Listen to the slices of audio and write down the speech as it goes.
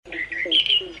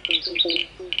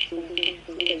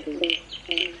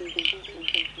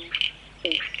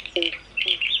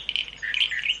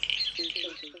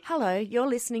Hello, you're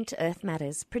listening to Earth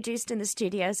Matters, produced in the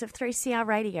studios of 3CR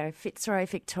Radio, Fitzroy,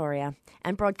 Victoria,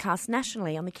 and broadcast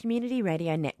nationally on the Community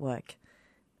Radio Network.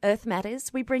 Earth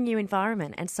Matters, we bring you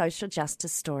environment and social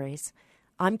justice stories.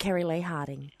 I'm Kerry Lee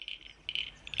Harding.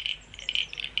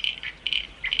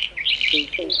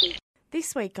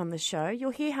 This week on the show,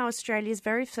 you'll hear how Australia's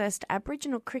very first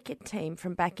Aboriginal cricket team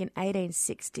from back in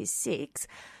 1866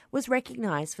 was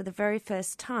recognised for the very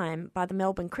first time by the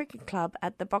Melbourne Cricket Club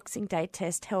at the Boxing Day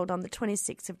Test held on the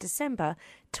 26th of December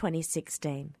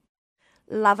 2016.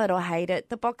 Love it or hate it,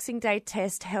 the Boxing Day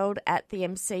Test held at the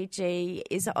MCG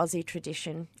is an Aussie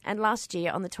tradition. And last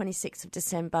year, on the 26th of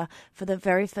December, for the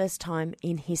very first time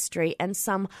in history, and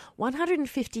some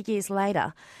 150 years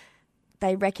later,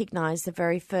 they recognised the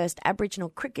very first Aboriginal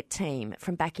cricket team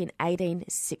from back in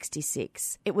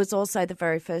 1866. It was also the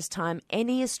very first time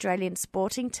any Australian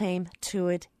sporting team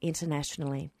toured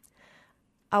internationally.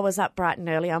 I was up bright and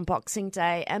early on Boxing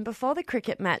Day, and before the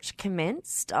cricket match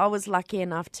commenced, I was lucky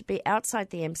enough to be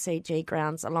outside the MCG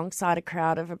grounds alongside a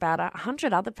crowd of about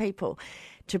 100 other people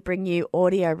to bring you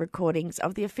audio recordings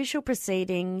of the official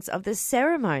proceedings of the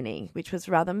ceremony, which was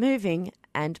rather moving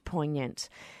and poignant.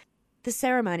 The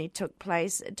ceremony took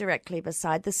place directly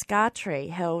beside the scar tree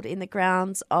held in the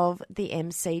grounds of the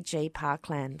MCG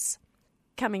Parklands.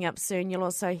 Coming up soon, you'll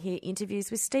also hear interviews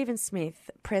with Stephen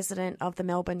Smith, President of the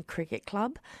Melbourne Cricket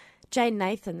Club, Jane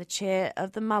Nathan, the Chair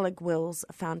of the Mullig Wills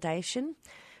Foundation,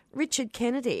 Richard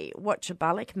Kennedy,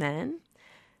 Watchabalik man,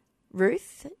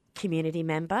 Ruth, community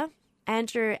member,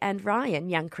 Andrew and Ryan,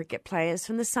 young cricket players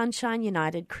from the Sunshine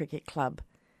United Cricket Club.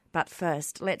 But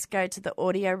first, let's go to the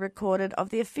audio recorded of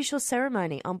the official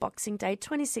ceremony on Boxing Day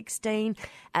 2016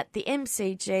 at the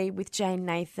MCG with Jane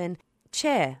Nathan,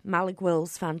 Chair, Mullig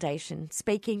Wills Foundation,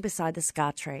 speaking beside the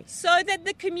scar tree. So that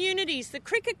the communities, the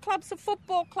cricket clubs, the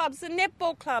football clubs, the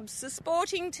netball clubs, the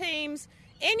sporting teams,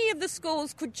 any of the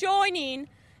schools could join in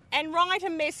and write a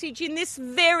message in this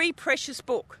very precious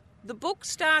book. The book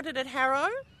started at Harrow,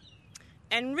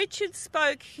 and Richard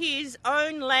spoke his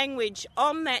own language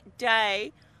on that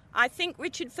day. I think,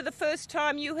 Richard, for the first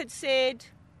time you had said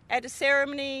at a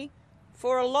ceremony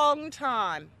for a long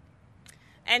time.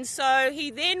 And so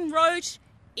he then wrote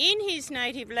in his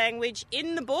native language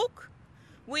in the book.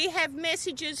 We have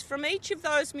messages from each of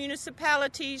those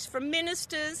municipalities, from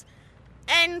ministers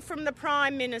and from the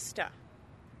Prime Minister.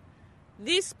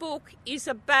 This book is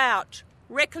about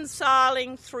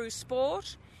reconciling through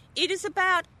sport. It is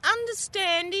about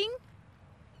understanding,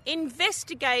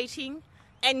 investigating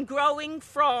and growing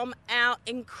from our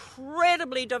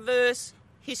incredibly diverse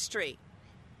history.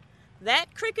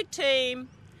 That cricket team,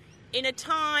 in a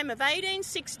time of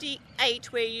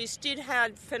 1868, where you still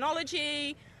had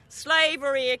phonology,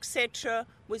 slavery, etc.,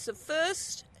 was the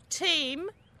first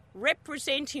team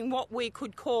representing what we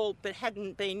could call, but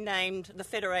hadn't been named, the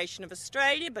Federation of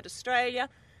Australia, but Australia,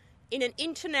 in an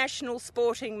international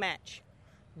sporting match.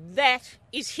 That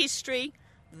is history.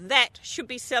 That should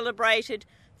be celebrated.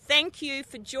 Thank you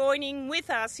for joining with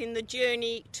us in the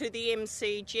journey to the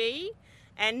MCG.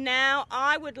 And now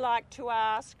I would like to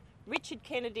ask Richard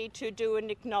Kennedy to do an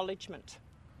acknowledgement.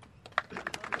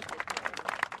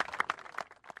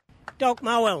 Dolk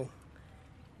Mawel,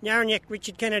 Nyaranyek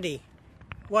Richard Kennedy,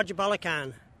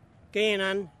 Wajabalakan,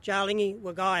 Gianan Jarlingi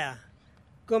Wagaya,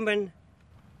 Gumban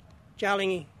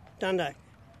Jarlingi Dundak,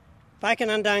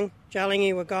 Bakanundang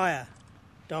Jarlingi Wagaya,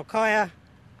 Dolkaya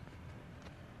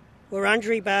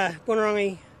Wurundjeri Ba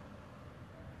Bunurong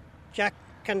Jack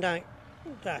Kandak,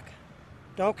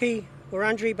 Dolki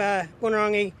Wurundjeri Ba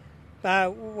Bunurong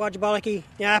Ba Wajabalaki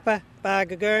Nyapa Ba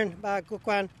Gagurn Ba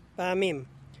Gukwan Ba Mim,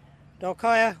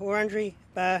 Dolkaya Wurundjeri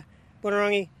Ba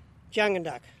Bunurong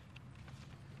Jangandak,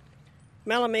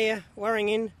 Malamia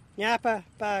Warringin Nyapa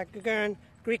Ba Gagurn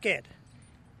Griket,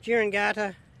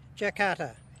 Jirangata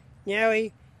Jakarta,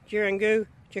 Nyawi Jirangu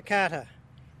Jakarta,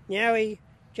 Nyawi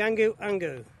Jangu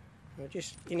Ungu.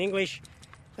 Just in English,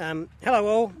 hello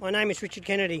all, my name is Richard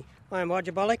Kennedy. I am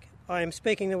Wajabalik. I am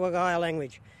speaking the Wagaya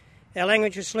language. Our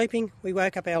language was sleeping, we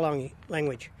woke up our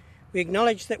language. We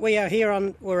acknowledge that we are here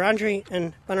on Wurundjeri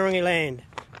and Bunurong land.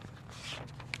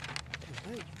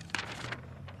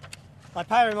 I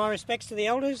pay my respects to the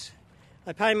elders.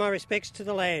 I pay my respects to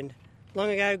the land. Long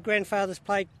ago, grandfathers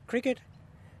played cricket.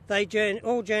 They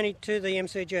all journeyed to the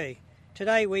MCG.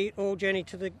 Today, we all journey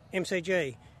to the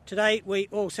MCG. Today, we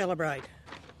all celebrate.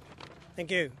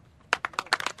 Thank you.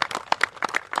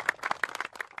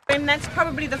 And that's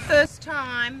probably the first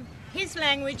time his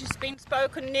language has been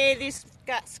spoken near this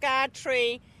scar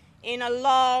tree in a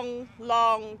long,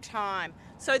 long time.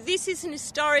 So this is an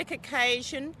historic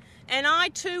occasion, and I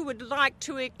too would like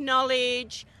to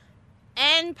acknowledge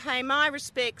and pay my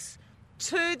respects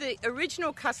to the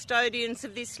original custodians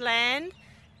of this land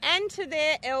and to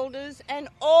their elders and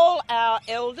all our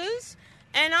elders.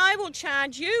 And I will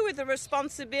charge you with the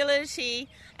responsibility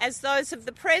as those of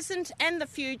the present and the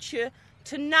future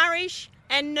to nourish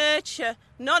and nurture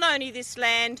not only this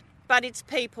land but its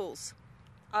peoples.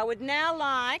 I would now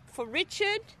like for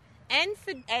Richard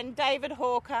and David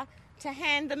Hawker to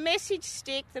hand the message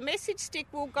stick. The message stick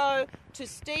will go to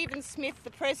Stephen Smith,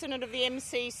 the President of the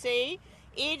MCC.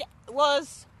 It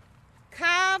was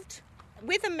carved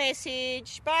with a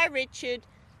message by Richard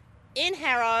in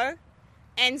Harrow,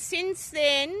 and since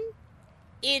then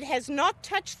it has not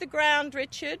touched the ground,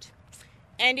 Richard,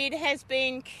 and it has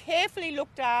been carefully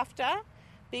looked after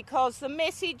because the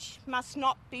message must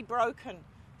not be broken.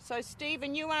 So,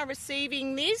 Stephen, you are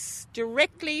receiving this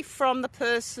directly from the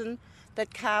person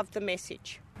that carved the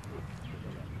message.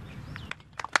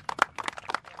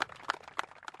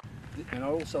 And I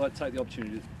also like to take the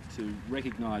opportunity to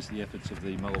recognise the efforts of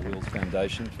the Muller Wills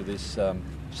Foundation for this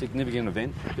significant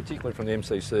event, particularly from the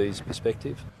MCC's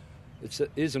perspective. It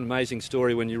is an amazing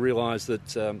story when you realise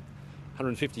that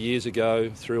 150 years ago,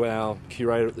 through our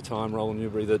curator at the time, Roland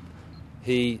Newbury, that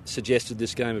he suggested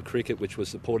this game of cricket, which was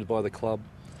supported by the club,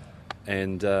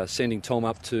 and sending Tom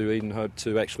up to Edenhope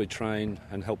to actually train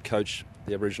and help coach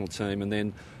the Aboriginal team. And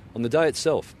then on the day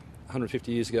itself,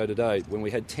 150 years ago today, when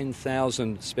we had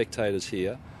 10,000 spectators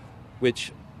here,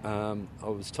 which I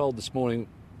was told this morning,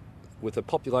 with a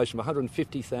population of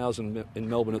 150,000 in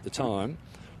Melbourne at the time,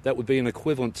 that would be an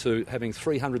equivalent to having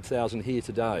 300,000 here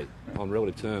today on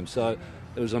relative terms. So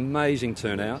it was an amazing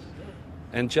turnout,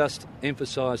 and just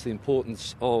emphasise the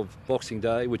importance of Boxing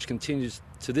Day, which continues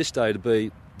to this day to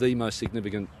be the most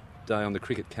significant day on the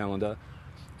cricket calendar,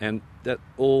 and that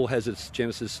all has its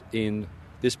genesis in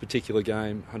this particular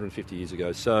game 150 years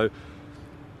ago. So,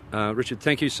 Richard,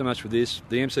 thank you so much for this.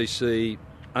 The MCC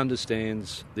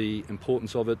understands the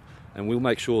importance of it, and we'll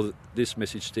make sure that this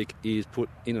message stick is put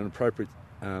in an appropriate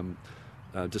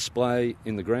display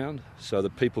in the ground so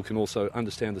that people can also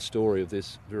understand the story of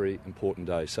this very important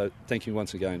day. So thank you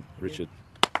once again, Richard.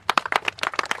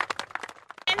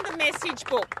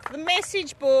 The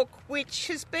message book, which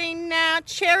has been now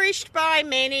cherished by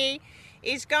many,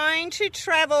 is going to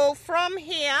travel from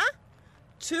here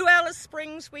to Alice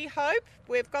Springs, we hope.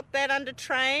 We've got that under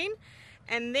train.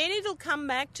 And then it'll come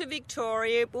back to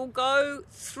Victoria. It will go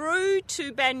through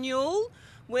to Banyule,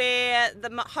 where the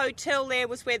hotel there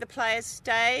was where the players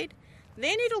stayed.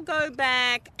 Then it'll go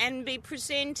back and be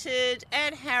presented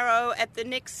at Harrow at the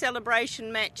next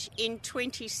celebration match in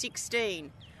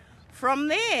 2016. From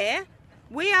there,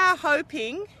 we are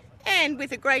hoping, and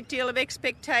with a great deal of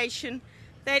expectation,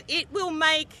 that it will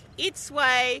make its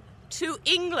way to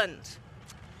England.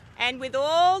 And with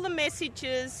all the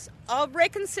messages of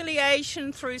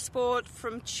reconciliation through sport,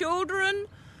 from children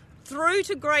through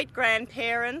to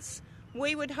great-grandparents,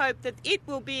 we would hope that it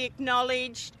will be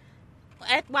acknowledged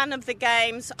at one of the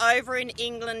games over in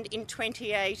England in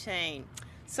 2018.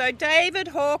 So David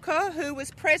Hawker, who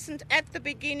was present at the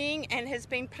beginning and has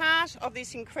been part of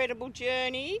this incredible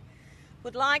journey,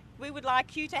 we would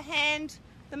like you to hand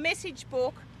the message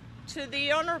book to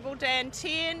the Honourable Dan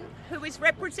Tehan, who is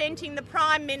representing the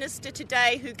Prime Minister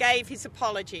today, who gave his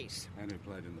apologies. And who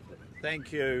played in the footy.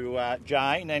 Thank you,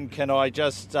 Jane. And can I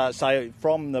just say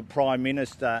from the Prime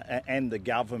Minister and the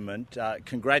government,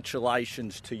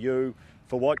 congratulations to you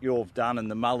for what you've done in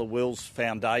the Muller Wills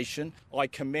Foundation. I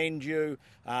commend you.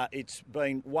 It's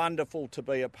been wonderful to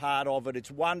be a part of it. It's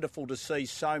wonderful to see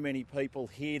so many people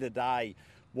here today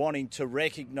wanting to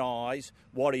recognise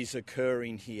what is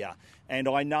occurring here. And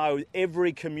I know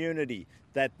every community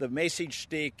that the message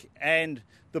stick and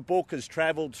the book has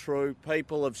travelled through,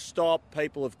 people have stopped,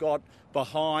 people have got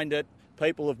behind it,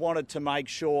 people have wanted to make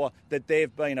sure that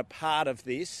they've been a part of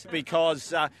this,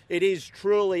 because it is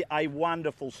truly a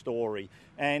wonderful story.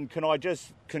 And can I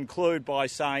just conclude by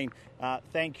saying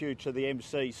thank you to the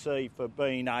MCC for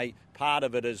being a part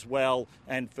of it as well,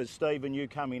 and for Stephen, you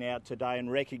coming out today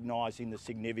and recognising the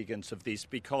significance of this,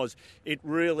 because it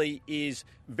really is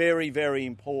very, very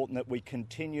important that we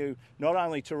continue not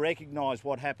only to recognise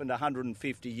what happened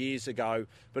 150 years ago,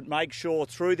 but make sure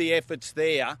through the efforts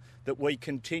there that we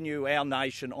continue our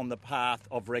nation on the path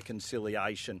of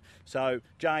reconciliation. So,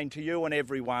 Jane, to you and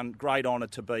everyone, great honour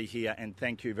to be here, and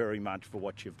thank you very much for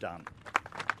what you've done.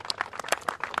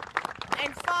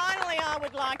 And finally, I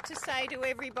would like to say to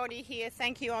everybody here,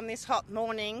 thank you on this hot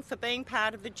morning for being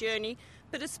part of the journey,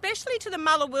 but especially to the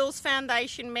Muller Wills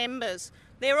Foundation members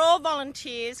They're all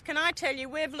volunteers. Can I tell you,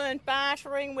 we've learnt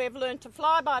bartering, we've learnt to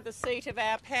fly by the seat of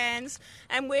our pants,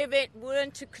 and we've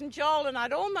learnt to cajole, and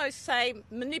I'd almost say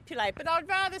manipulate, but I'd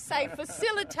rather say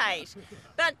facilitate.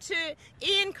 But to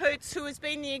Ian Coots, who has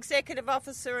been the executive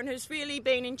officer and who's really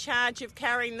been in charge of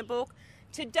carrying the book,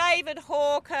 to David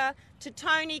Hawker, to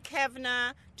Tony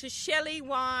Kavanagh, to Shelley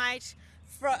White,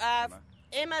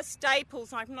 Emma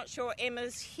Staples, I'm not sure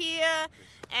Emma's here,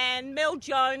 and Mel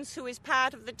Jones, who is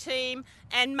part of the team,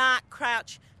 and Mark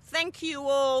Crouch. Thank you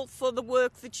all for the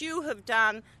work that you have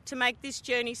done to make this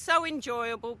journey so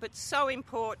enjoyable but so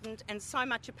important and so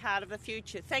much a part of the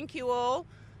future. Thank you all,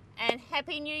 and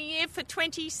Happy New Year for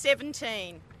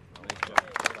 2017.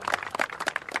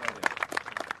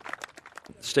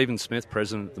 Stephen Smith,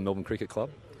 President of the Melbourne Cricket Club.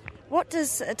 What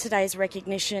does today's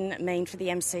recognition mean for the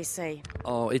MCC?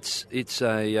 Oh, it's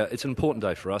an important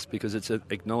day for us because it's an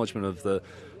acknowledgement of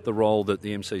the role that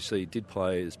the MCC did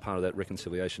play as part of that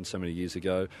reconciliation so many years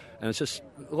ago, and it's just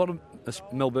a lot of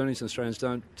Melburnians and Australians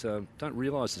don't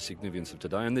realise the significance of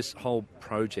today, and this whole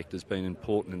project has been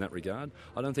important in that regard.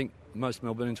 I don't think most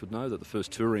Melburnians would know that the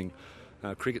first touring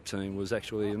cricket team was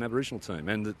actually an Aboriginal team,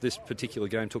 and that this particular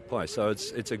game took place. So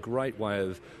it's a great way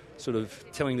of sort of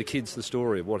telling the kids the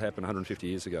story of what happened 150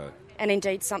 years ago. And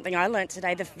indeed, something I learnt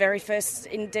today, the very first,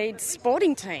 indeed,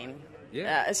 sporting team,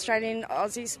 Yeah.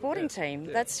 Australian-Aussie sporting team.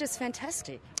 Yeah. That's just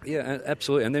fantastic. Yeah,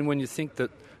 absolutely. And then when you think that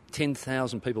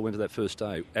 10,000 people went to that first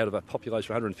day out of a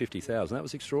population of 150,000, that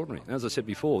was extraordinary. And as I said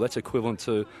before, that's equivalent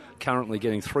to currently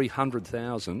getting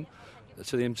 300,000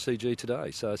 to the MCG today.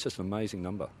 So it's just an amazing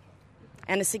number.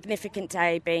 And a significant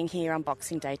day being here on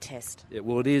Boxing Day Test. Yeah,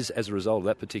 well, it is, as a result of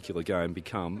that particular game,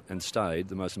 become and stayed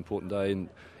the most important day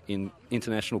in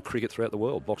international cricket throughout the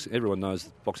world. Everyone knows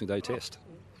the Boxing Day Test.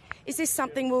 Is this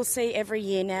something we'll see every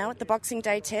year now at the Boxing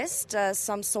Day Test?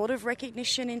 Some sort of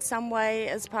recognition in some way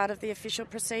as part of the official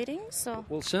proceedings? Or?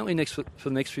 Well, certainly for the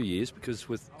next few years, because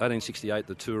with 1868,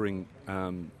 the touring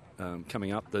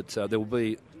coming up, that there will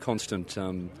be constant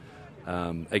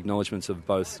acknowledgements of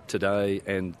both today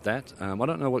and that. I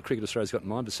don't know what Cricket Australia's got in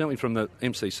mind, but certainly from the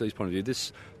MCC's point of view,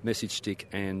 this message stick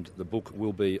and the book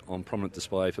will be on prominent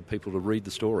display for people to read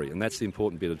the story, and that's the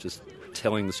important bit of just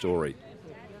telling the story.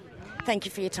 Thank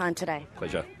you for your time today.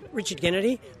 Pleasure. Richard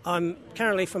Kennedy. I'm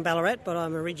currently from Ballarat, but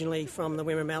I'm originally from the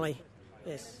Wimmera Mallee.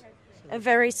 Yes. A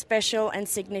very special and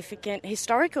significant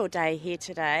historical day here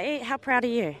today. How proud are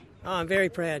you? Oh, I'm very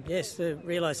proud, yes, to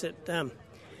realise that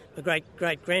my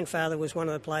great-great-grandfather was one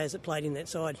of the players that played in that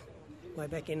side way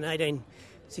back in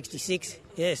 1866,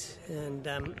 yes. And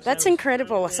that's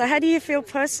incredible. So how do you feel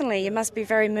personally? You must be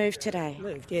very moved today.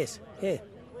 Moved, yes, yeah.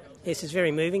 Yes, it's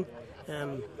very moving.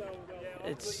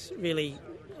 It's really,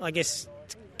 I guess,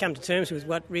 come to terms with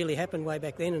what really happened way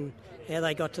back then and how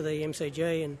they got to the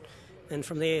MCG and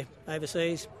from there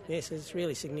overseas. Yes, it's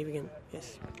really significant,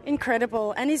 yes.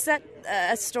 Incredible. And is that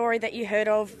a story that you heard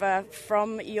of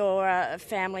from your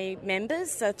family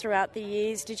members throughout the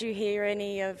years? Did you hear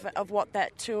any of what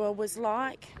that tour was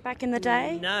like back in the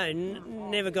day? No,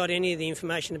 never got any of the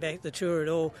information about the tour at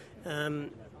all.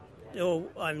 All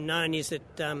I've known is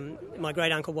that my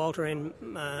great-uncle Walter and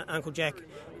Uncle Jack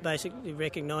basically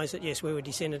recognised that, yes, we were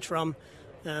descended from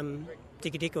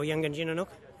Dickadik or Yunganjinanuk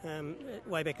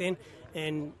way back then.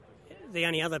 And the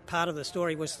only other part of the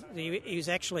story was he was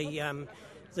actually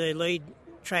the lead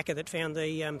tracker that found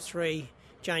the 3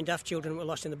 Jane Duff children were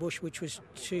lost in the bush, which was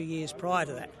 2 years prior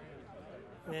to that.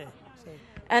 Yeah. So.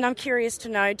 And I'm curious to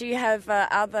know, do you have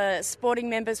other sporting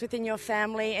members within your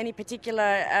family, any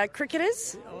particular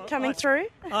cricketers coming through?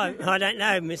 I don't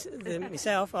know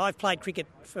myself. I've played cricket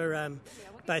for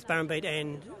both Burrumbeet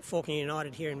and Fawkner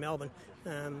United here in Melbourne.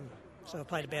 So I've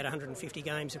played about 150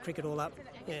 games of cricket all up.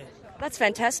 Yeah. That's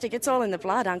fantastic. It's all in the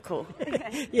blood, Uncle.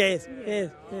 Yes.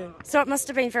 So it must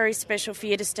have been very special for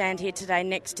you to stand here today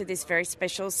next to this very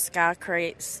special Scar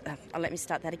Creek. Let me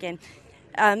start that again.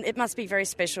 It must be very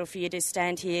special for you to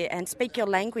stand here and speak your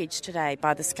language today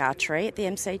by the Scar Tree at the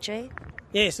MCG.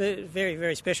 Yes, very,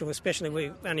 very special, especially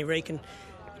we only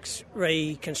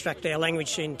reconstructed our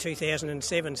language in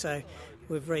 2007, so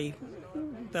we've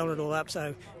rebuilt it all up,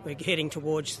 so we're heading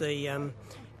towards the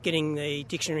getting the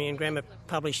dictionary and grammar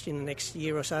published in the next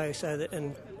year or so that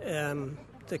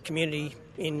the community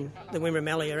in the Wimmera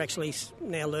Mallee are actually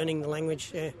now learning the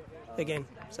language again.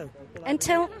 So.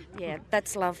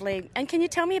 That's lovely. And can you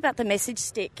tell me about the message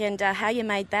stick and how you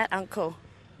made that, Uncle,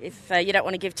 if you don't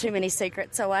want to give too many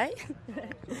secrets away?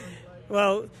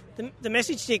 Well, the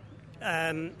message stick,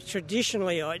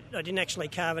 traditionally I didn't actually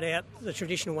carve it out the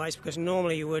traditional ways, because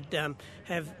normally you would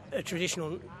have a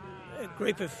traditional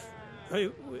group of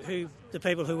who the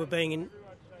people who were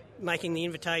making the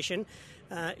invitation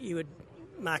you would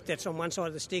mark that's on one side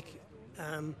of the stick,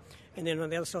 and then on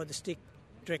the other side of the stick,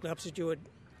 directly opposite, you would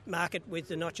mark it with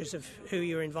the notches of who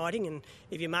you're inviting, and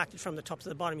if you marked it from the top to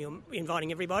the bottom, you're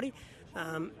inviting everybody.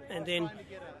 And then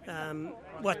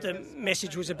what the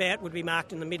message was about would be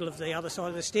marked in the middle of the other side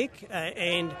of the stick,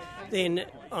 and then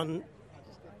on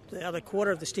the other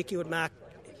quarter of the stick you would mark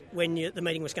when the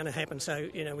meeting was going to happen. So,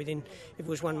 within, if it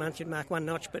was 1 month, you'd mark one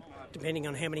notch, but depending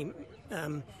on how many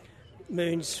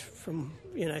moons from,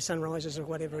 sunrises or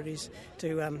whatever it is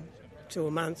to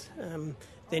a month,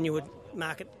 then you would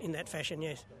mark it in that fashion,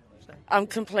 yes. So. I'm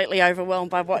completely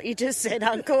overwhelmed by what you just said,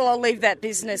 Uncle. I'll leave that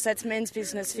business. That's men's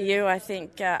business for you, I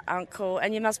think, Uncle.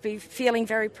 And you must be feeling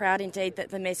very proud indeed that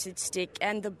the message stick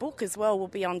and the book as well will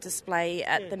be on display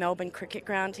at the Melbourne Cricket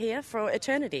Ground here for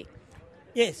eternity.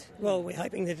 Yes, well, we're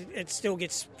hoping that it still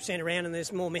gets sent around and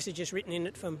there's more messages written in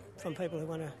it from people who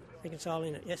want to reconcile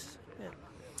in it, yes. Yeah.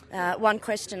 One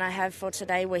question I have for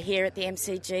today, we're here at the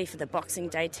MCG for the Boxing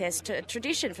Day Test, a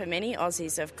tradition for many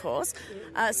Aussies, of course.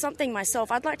 Something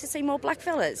myself, I'd like to see more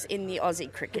blackfellas in the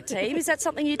Aussie cricket team. Is that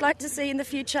something you'd like to see in the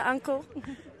future, Uncle?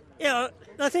 Yeah,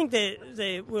 I think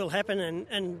there will happen,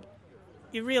 and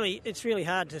it's really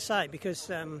hard to say because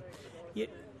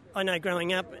I know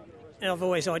growing up, and I've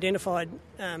always identified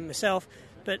myself,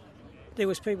 but there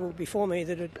was people before me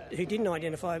who didn't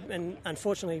identify, and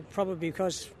unfortunately probably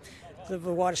because of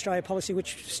the White Australia policy,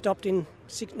 which stopped in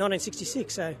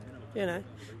 1966. So,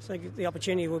 so the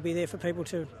opportunity will be there for people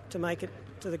to make it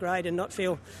to the grade and not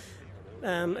feel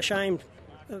ashamed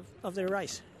of their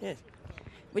race. Yeah.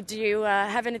 Would you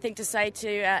have anything to say to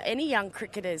any young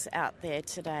cricketers out there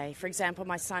today? For example,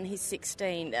 my son, he's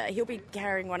 16. He'll be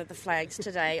carrying one of the flags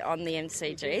today on the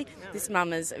MCG. This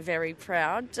mum is very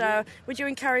proud. Would you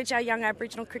encourage our young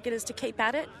Aboriginal cricketers to keep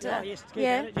at it? Yes, keep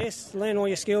at it. Yes, learn all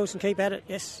your skills and keep at it.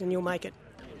 Yes, and you'll make it.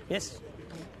 Yes,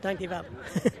 don't give up.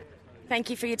 Thank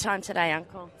you for your time today,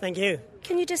 Uncle. Thank you.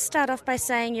 Can you just start off by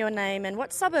saying your name and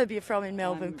what suburb you're from in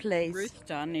Melbourne, please? Ruth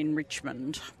Dunn in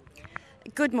Richmond.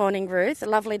 Good morning, Ruth.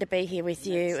 Lovely to be here with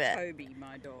you. That's Toby,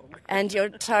 my dog. And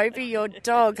Toby, your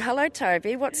dog. Hello,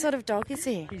 Toby. What sort of dog is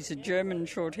he? He's a German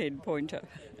short-haired pointer.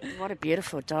 What a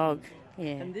beautiful dog.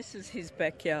 Yeah. And this is his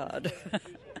backyard.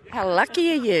 How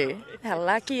lucky are you? How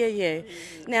lucky are you?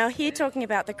 Now, here talking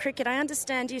about the cricket, I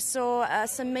understand you saw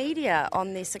some media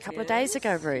on this a couple of days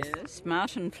ago, Ruth. Yes,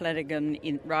 Martin Flanagan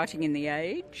writing in The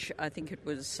Age, I think it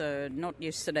was not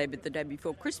yesterday but the day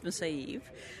before Christmas Eve,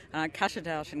 cut it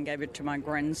out and gave it to my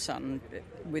grandson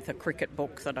with a cricket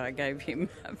book that I gave him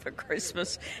for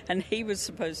Christmas. And he was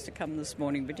supposed to come this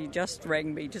morning, but he just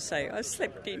rang me to say, I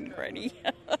slept in, Granny.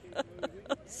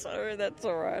 So that's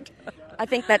all right. I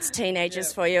think that's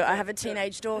teenagers for you. I have a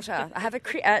teenage daughter. I have a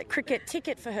cricket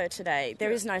ticket for her today.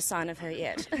 There is no sign of her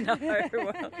yet. No,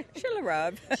 well, she'll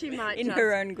arrive. She might in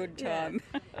her own good time.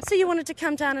 Yeah. So you wanted to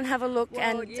come down and have a look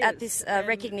at this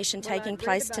recognition taking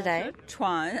place today?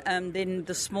 Twice. Then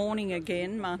this morning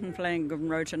again, Martin Flanagan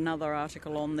wrote another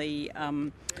article on the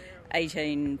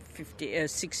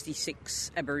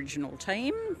 1866 Aboriginal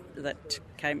team that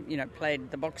came,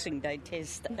 played the Boxing Day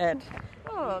Test at...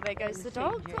 Oh, there goes the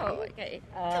dog. Oh, okay.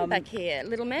 Come back here,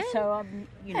 little man. So,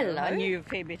 Hello. I knew a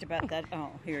fair bit about that. Oh,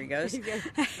 here he goes.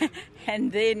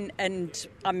 And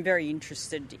I'm very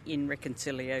interested in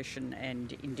reconciliation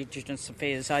and Indigenous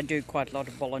affairs. I do quite a lot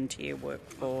of volunteer work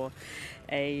for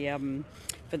the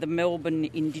Melbourne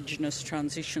Indigenous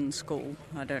Transition School.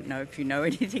 I don't know if you know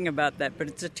anything about that, but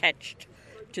it's attached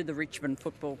to the Richmond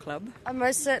Football Club. I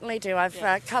most certainly do. I've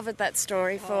covered that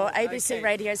story for ABC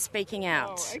Radio Speaking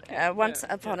Out once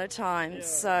upon a time. Yeah.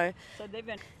 So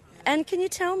and can you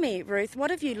tell me, Ruth,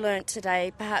 what have you learnt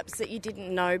today, perhaps that you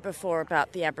didn't know before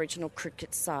about the Aboriginal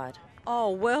cricket side?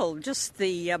 Oh, well, just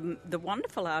the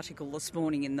wonderful article this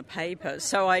morning in the paper.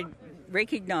 So I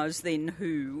recognised then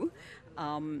who...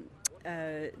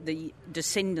 the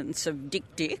descendants of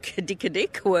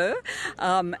Dick were,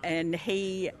 and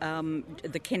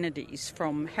the Kennedys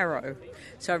from Harrow.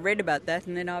 So I read about that,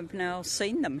 and then I've now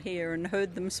seen them here and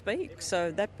heard them speak.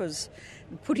 So that was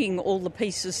putting all the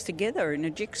pieces together in a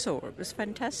jigsaw. It was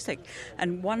fantastic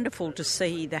and wonderful to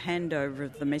see the handover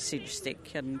of the message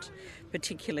stick, and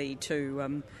particularly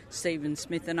to Stephen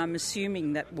Smith. And I'm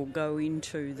assuming that will go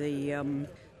into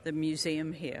the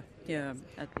museum here. Yeah,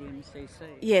 at the MCC.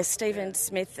 Yes, Stephen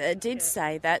Smith did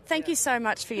say that. Thank you so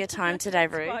much for your time today,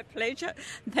 Ruth. My pleasure.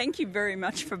 Thank you very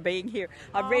much for being here.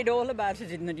 I read all about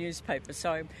it in the newspaper,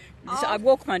 so I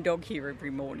walk my dog here every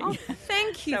morning.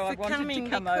 Thank you so for I wanted coming to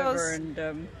come because over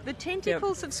and the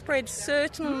tentacles have spread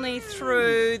certainly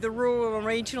through the rural and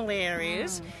regional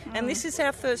areas, and this is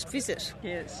our first visit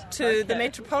to the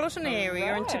metropolitan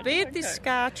area, and to be at this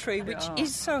scar tree, which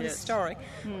is so historic,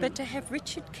 but to have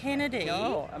Richard Kennedy,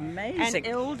 amazing. an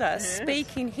elder,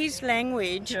 speak in his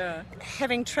language,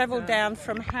 having travelled down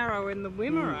from Harrow in the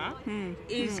Wimmera,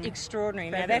 is extraordinary.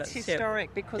 Now that's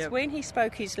historic because when he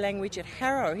spoke his language at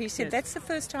Harrow, he said that's the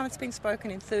first time it's been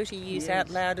spoken in 30 years out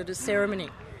loud at a ceremony.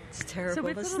 It's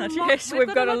terrible, so isn't it? Yes,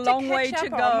 we've got a long way to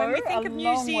go. When we think of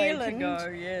New Zealand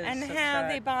and how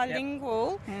they're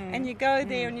bilingual, and you go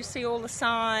there and you see all the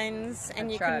signs,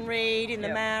 and you can read in the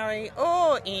Maori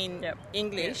or in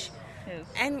English. Yes.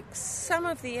 And some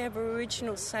of the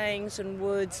Aboriginal sayings and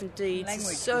words and deeds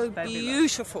are so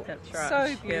beautiful,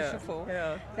 so beautiful,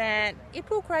 that it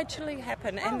will gradually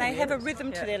happen, and they have a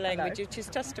rhythm to their language, which is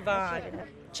just divine.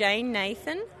 Jane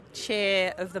Nathan,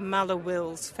 Chair of the Muller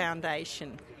Wills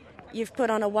Foundation. You've put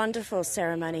on a wonderful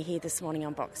ceremony here this morning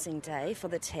on Boxing Day for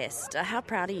the test. How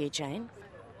proud are you, Jane?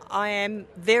 I am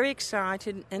very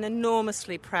excited and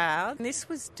enormously proud. This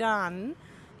was done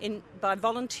by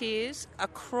volunteers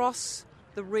across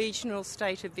the regional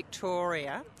state of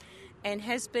Victoria and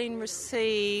has been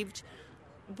received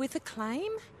with acclaim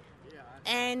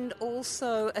and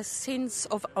also a sense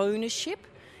of ownership.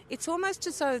 It's almost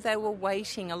as though they were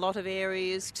waiting, a lot of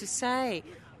areas, to say,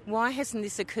 why hasn't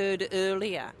this occurred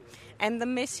earlier? And the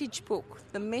message book,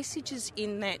 the messages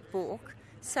in that book,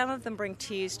 some of them bring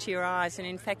tears to your eyes. And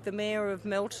in fact, the Mayor of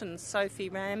Melton, Sophie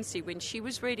Ramsey, when she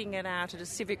was reading it out at a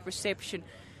civic reception,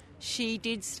 she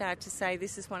did start to say,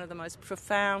 this is one of the most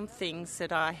profound things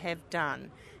that I have done,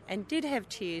 and did have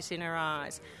tears in her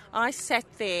eyes. I sat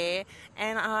there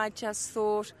and I just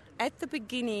thought, at the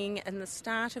beginning and the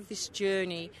start of this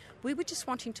journey, we were just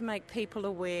wanting to make people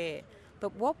aware.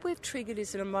 But what we've triggered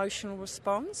is an emotional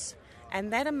response,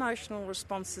 and that emotional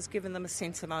response has given them a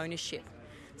sense of ownership.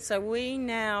 So we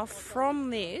now, from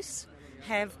this,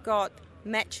 have got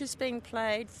matches being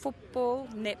played, football,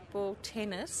 netball,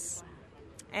 tennis,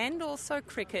 and also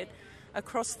cricket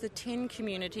across the 10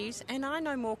 communities, and I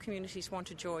know more communities want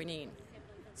to join in.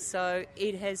 So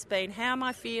it has been, how am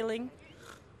I feeling?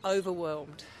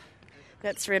 Overwhelmed.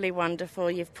 That's really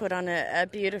wonderful. You've put on a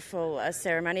beautiful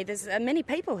ceremony. There's many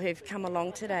people who've come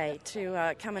along today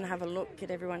to come and have a look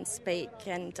at everyone speak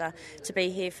and to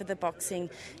be here for the Boxing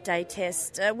Day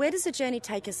test. Where does the journey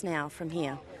take us now from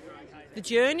here? The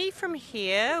journey from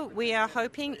here, we are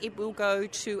hoping it will go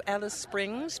to Alice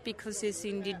Springs because there's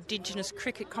an Indigenous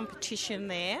cricket competition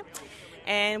there.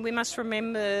 And we must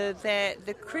remember that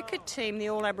the cricket team, the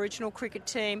All Aboriginal cricket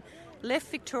team,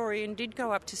 left Victoria and did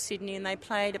go up to Sydney, and they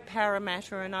played at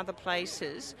Parramatta and other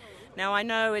places. Now, I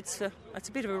know it's a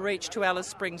bit of a reach to Alice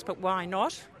Springs, but why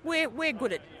not? We're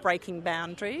good at breaking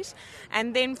boundaries.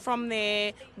 And then from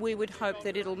there, we would hope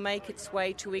that it'll make its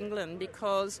way to England,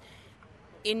 because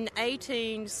in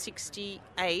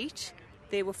 1868,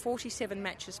 there were 47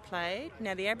 matches played.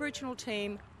 Now, the Aboriginal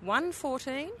team won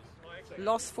 14,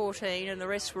 lost 14, and the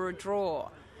rest were a draw.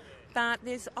 But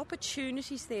there's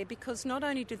opportunities there, because not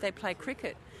only did they play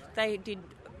cricket, they did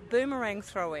boomerang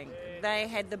throwing. They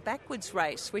had the backwards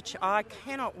race, which I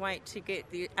cannot wait to get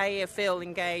the AFL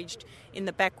engaged in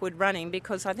the backward running,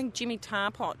 because I think Jimmy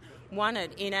Tarpot won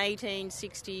it in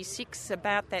 1866,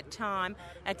 about that time,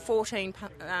 at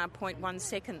 14.1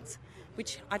 seconds,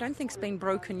 which I don't think's been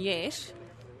broken yet.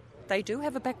 They do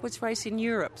have a backwards race in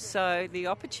Europe, so the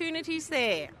opportunity's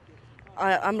there.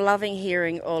 I'm loving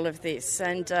hearing all of this,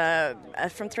 and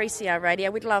from 3CR Radio,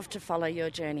 we'd love to follow your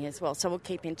journey as well, so we'll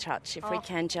keep in touch if we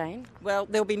can, Jane. Well,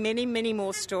 there'll be many, many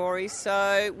more stories,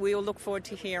 so we'll look forward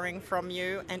to hearing from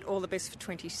you, and all the best for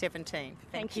 2017.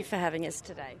 Thank you for having us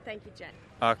today. Thank you, Jane.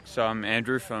 So I'm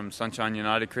Andrew from Sunshine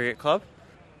United Cricket Club.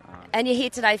 And you're here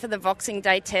today for the Boxing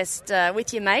Day test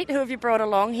with your mate. Who have you brought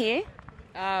along here?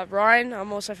 Ryan.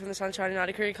 I'm also from the Sunshine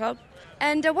United Cricket Club.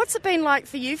 And what's it been like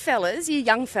for you fellas, you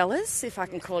young fellas, if I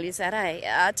can call you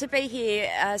that, to be here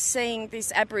seeing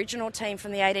this Aboriginal team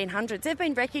from the 1800s? They've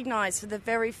been recognised for the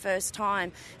very first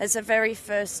time as the very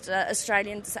first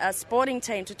Australian sporting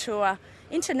team to tour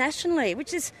internationally,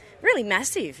 which is really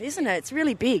massive, isn't it? It's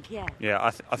really big. Yeah,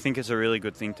 I think it's a really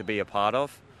good thing to be a part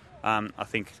of. I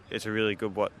think it's a really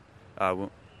good what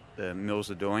the Mills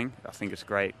are doing. I think it's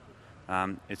great.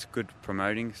 It's good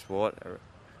promoting sport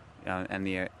and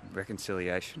the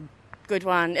reconciliation. good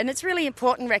one. And it's really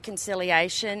important,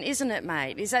 reconciliation, isn't it,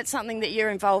 mate? Is that something that you're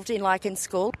involved in, like in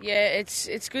school? Yeah,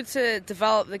 it's good to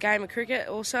develop the game of cricket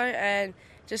also, and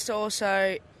just to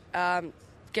also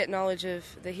get knowledge of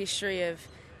the history of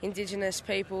Indigenous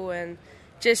people and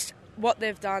just what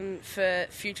they've done for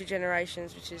future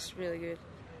generations, which is really good.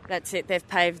 That's it. They've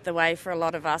paved the way for a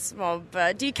lot of us. Well,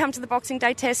 do you come to the Boxing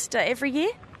Day test every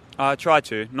year? I try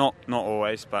to. Not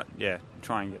always, but yeah,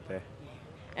 try and get there.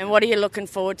 And what are you looking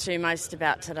forward to most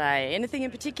about today? Anything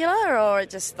in particular, or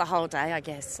just the whole day, I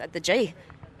guess, at the G?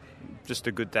 Just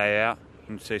a good day out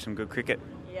and see some good cricket.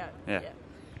 Yeah.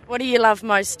 What do you love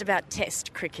most about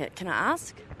Test cricket, can I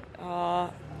ask?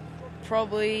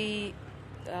 Probably,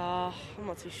 I'm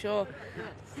not too sure.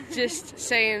 Just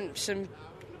seeing some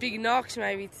big knocks,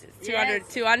 maybe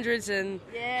 200s and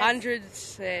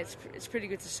hundreds. Yeah, it's pretty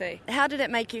good to see. How did it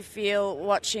make you feel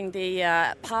watching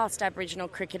the past Aboriginal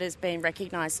cricketers being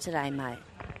recognised today, mate?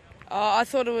 I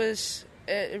thought it was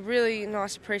a really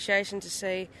nice appreciation to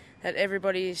see that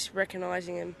everybody's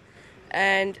recognising them,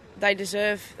 and they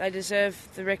deserve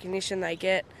the recognition they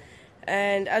get.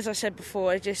 And as I said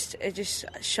before, it just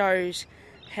shows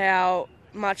how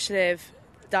much they've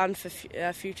done for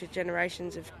future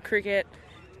generations of cricket,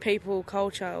 people,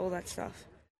 culture, all that stuff.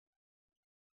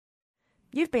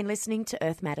 You've been listening to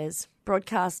Earth Matters,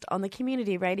 broadcast on the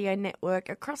Community Radio Network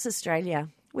across Australia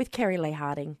with Kerry Lee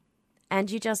Harding.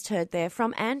 And you just heard there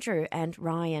from Andrew and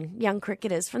Ryan, young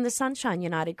cricketers from the Sunshine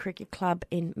United Cricket Club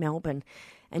in Melbourne.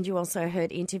 And you also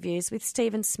heard interviews with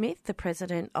Stephen Smith, the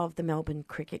president of the Melbourne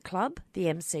Cricket Club, the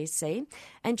MCC,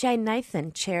 and Jane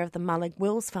Nathan, chair of the Mullig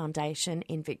Wills Foundation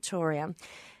in Victoria.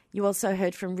 You also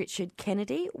heard from Richard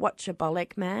Kennedy, Watcher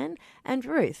Bollock Man, and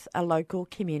Ruth, a local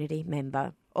community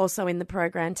member. Also in the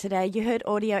program today, you heard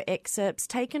audio excerpts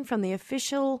taken from the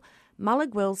official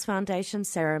Mullig Wills Foundation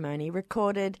ceremony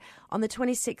recorded on the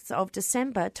 26th of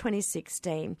December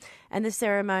 2016. And the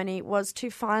ceremony was to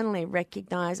finally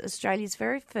recognise Australia's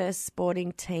very first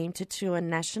sporting team to tour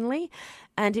nationally,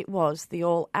 and it was the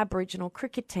All-Aboriginal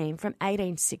Cricket Team from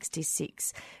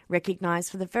 1866, recognised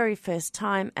for the very first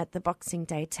time at the Boxing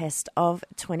Day Test of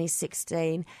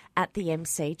 2016 at the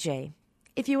MCG.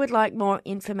 If you would like more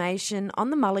information on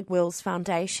the Mullig Wills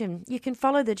Foundation, you can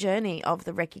follow the journey of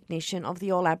the recognition of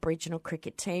the All-Aboriginal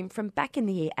Cricket Team from back in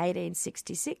the year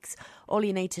 1866. All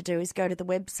you need to do is go to the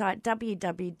website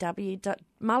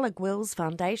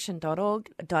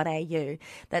www.mulligwillsfoundation.org.au.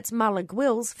 That's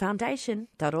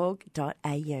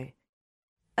mulligwillsfoundation.org.au.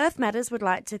 Earth Matters would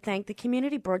like to thank the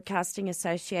Community Broadcasting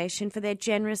Association for their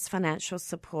generous financial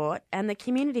support and the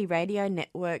Community Radio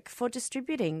Network for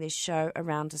distributing this show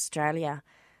around Australia.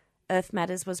 Earth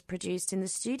Matters was produced in the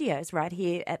studios right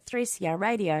here at 3CR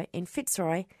Radio in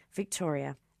Fitzroy,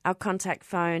 Victoria. Our contact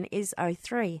phone is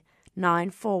 03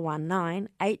 9419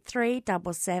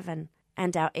 8377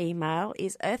 and our email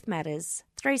is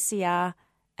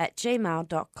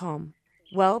earthmatters3cr@gmail.com.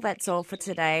 Well, that's all for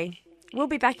today. We'll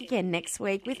be back again next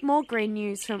week with more green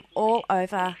news from all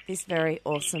over this very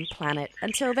awesome planet.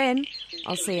 Until then,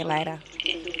 I'll see you later.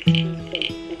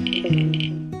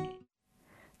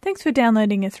 Thanks for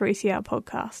downloading a 3CR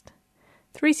podcast.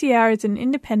 3CR is an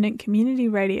independent community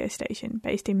radio station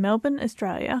based in Melbourne,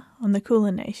 Australia, on the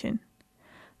Kulin Nation.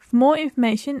 For more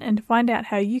information and to find out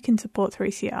how you can support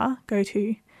 3CR, go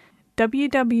to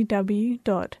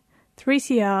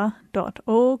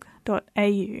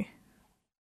www.3cr.org.au.